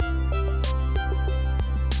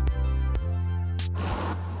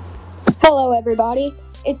Hello everybody,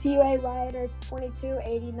 it's UA Rioter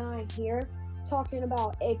 2289 here, talking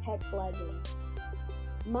about Apex Legends.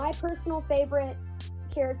 My personal favorite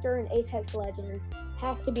character in Apex Legends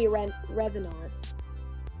has to be Revenant.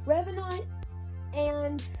 Revenant,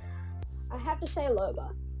 and I have to say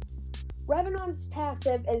Loba. Revenant's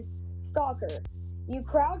passive is Stalker. You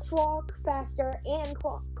crouch walk faster and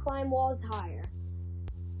climb walls higher.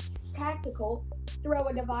 Tactical, throw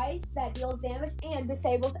a device that deals damage and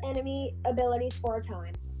disables enemy abilities for a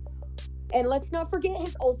time. And let's not forget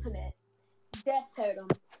his ultimate, Death Totem.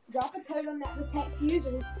 Drop a totem that protects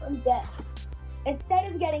users from death. Instead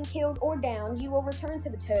of getting killed or downed, you will return to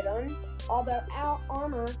the totem, although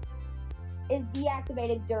armor is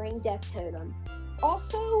deactivated during Death Totem.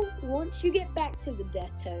 Also, once you get back to the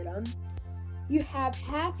Death Totem, you have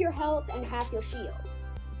half your health and half your shields.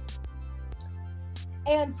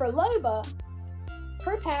 And for Loba,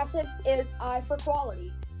 her passive is Eye for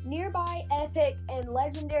Quality. Nearby epic and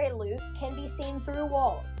legendary loot can be seen through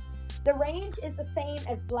walls. The range is the same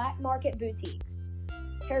as Black Market Boutique.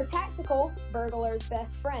 Her tactical, Burglar's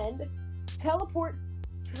best friend, teleport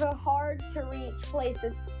to hard-to-reach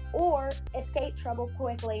places or escape trouble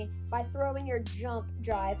quickly by throwing your jump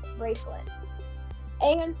drive bracelet.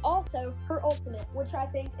 And also her ultimate, which I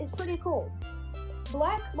think is pretty cool.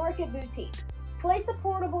 Black Market Boutique. Place a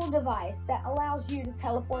portable device that allows you to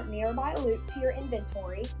teleport nearby loot to your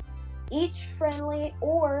inventory. Each friendly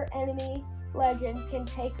or enemy legend can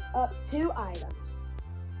take up 2 items.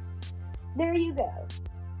 There you go.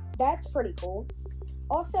 That's pretty cool.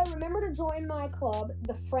 Also, remember to join my club,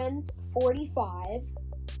 the Friends 45,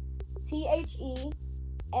 THEFRIENDS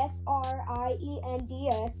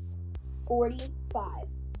 45.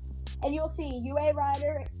 And you'll see UA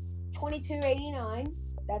Rider 2289,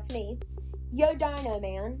 that's me. Yo Dino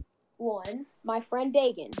Man 1, my friend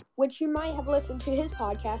Dagan, which you might have listened to his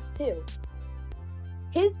podcast too.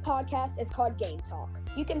 His podcast is called Game Talk.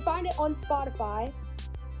 You can find it on Spotify.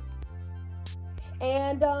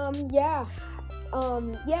 And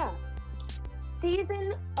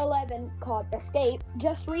Season 11 called Escape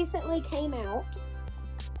just recently came out.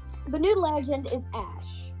 The new legend is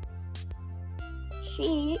Ash.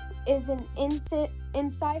 She is an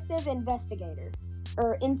incisive instigator.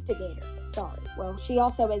 Sorry. Well, she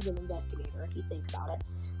also is an investigator if you think about it.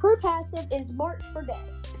 Her passive is Marked for Death.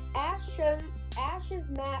 Ash's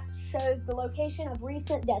map shows the location of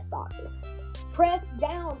recent death boxes. Press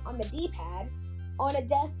down on the D-pad on a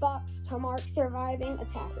death box to mark surviving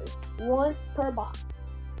attackers once per box.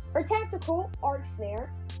 Her tactical, Arc Snare.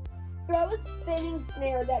 Throw a spinning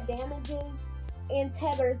snare that damages and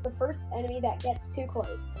tethers the first enemy that gets too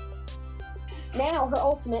close. Now her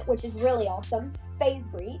ultimate, which is really awesome, Phase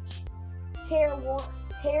Breach. Tear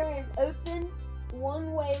an open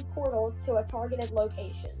one-way portal to a targeted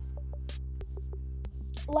location.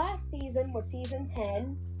 Last season was Season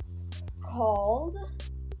 10, called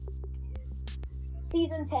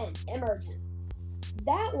Season 10, Emergence.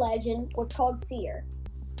 That legend was called Seer.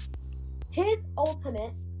 His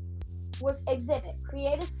ultimate was Exhibit.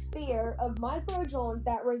 Create a sphere of micro drones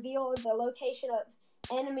that reveal the location of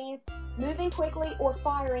enemies moving quickly or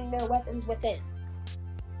firing their weapons within.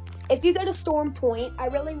 If you go to Storm Point, I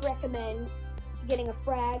really recommend getting a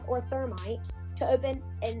frag or thermite to open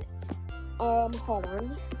an, hold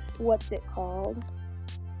on, what's it called?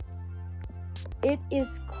 It is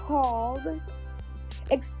called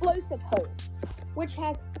Explosive Holes, which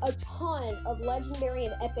has a ton of legendary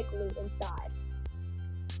and epic loot inside.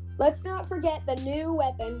 Let's not forget the new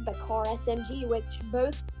weapon, the Car SMG, which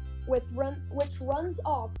runs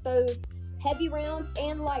off both heavy rounds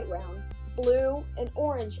and light rounds, blue and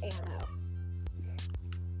orange ammo.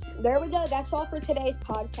 There we go. That's all for today's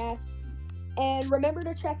podcast. And remember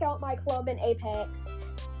to check out my club in Apex.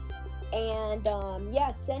 And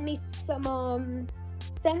send me some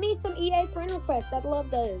EA friend requests. I'd love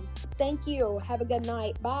those. Thank you. Have a good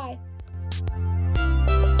night. Bye.